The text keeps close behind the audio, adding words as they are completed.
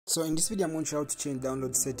So in this video, I'm going to show you how to change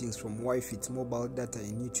download settings from Wi-Fi to mobile data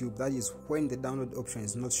in YouTube. That is when the download option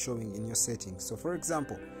is not showing in your settings. So for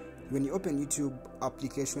example, when you open YouTube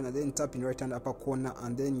application and then tap in right hand upper corner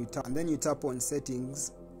and then you tap on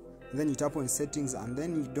settings, and then you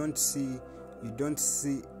don't see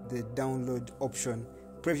the download option.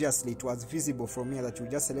 Previously it was visible from here that you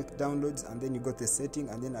just select downloads and then you got the setting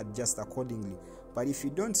and then adjust accordingly. But if you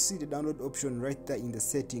don't see the download option right there in the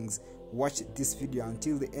settings, watch this video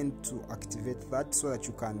until the end to activate that so that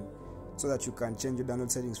you can change your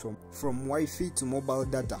download settings from Wi-Fi to mobile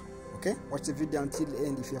data. Okay, watch the video until the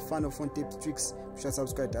end. If you're a fan of phone tips, tricks, you should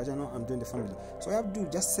subscribe to our channel and join the family. So all you have to do,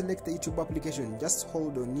 just select the YouTube application, just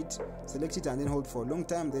hold on it, select it and then hold for a long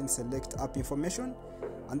time, then select app information.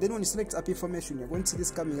 And then when you select app information, you're going to see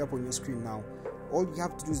this coming up on your screen now. All you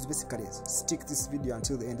have to do is basically stick this video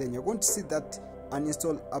until the end. Then you're going to see that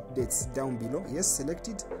uninstall updates down below. Yes, select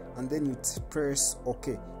it and then you press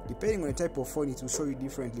OK. Depending on the type of phone, it will show you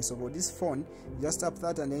differently. So for this phone, you just tap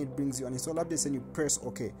that and then it brings you uninstall updates and you press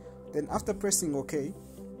OK. Then after pressing OK,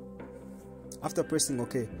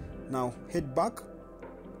 now head back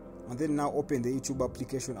and then now open the YouTube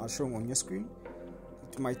application as shown on your screen.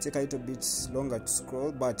 It might take a little bit longer to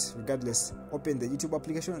scroll, but regardless, open the YouTube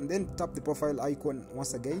application and then tap the profile icon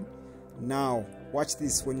once again. Now watch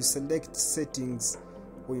this. When you select settings,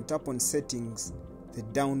 when you tap on settings, the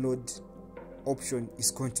download option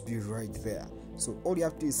is going to be right there. So all you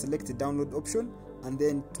have to do is select the download option, and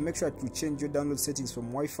then to make sure that you change your download settings from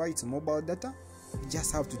Wi-Fi to mobile data, you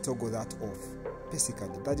just have to toggle that off. Basically,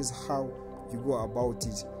 that is how you go about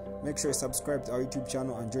it. Make sure you subscribe to our YouTube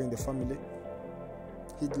channel and join the family.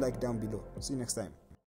 Hit like down below. See you next time.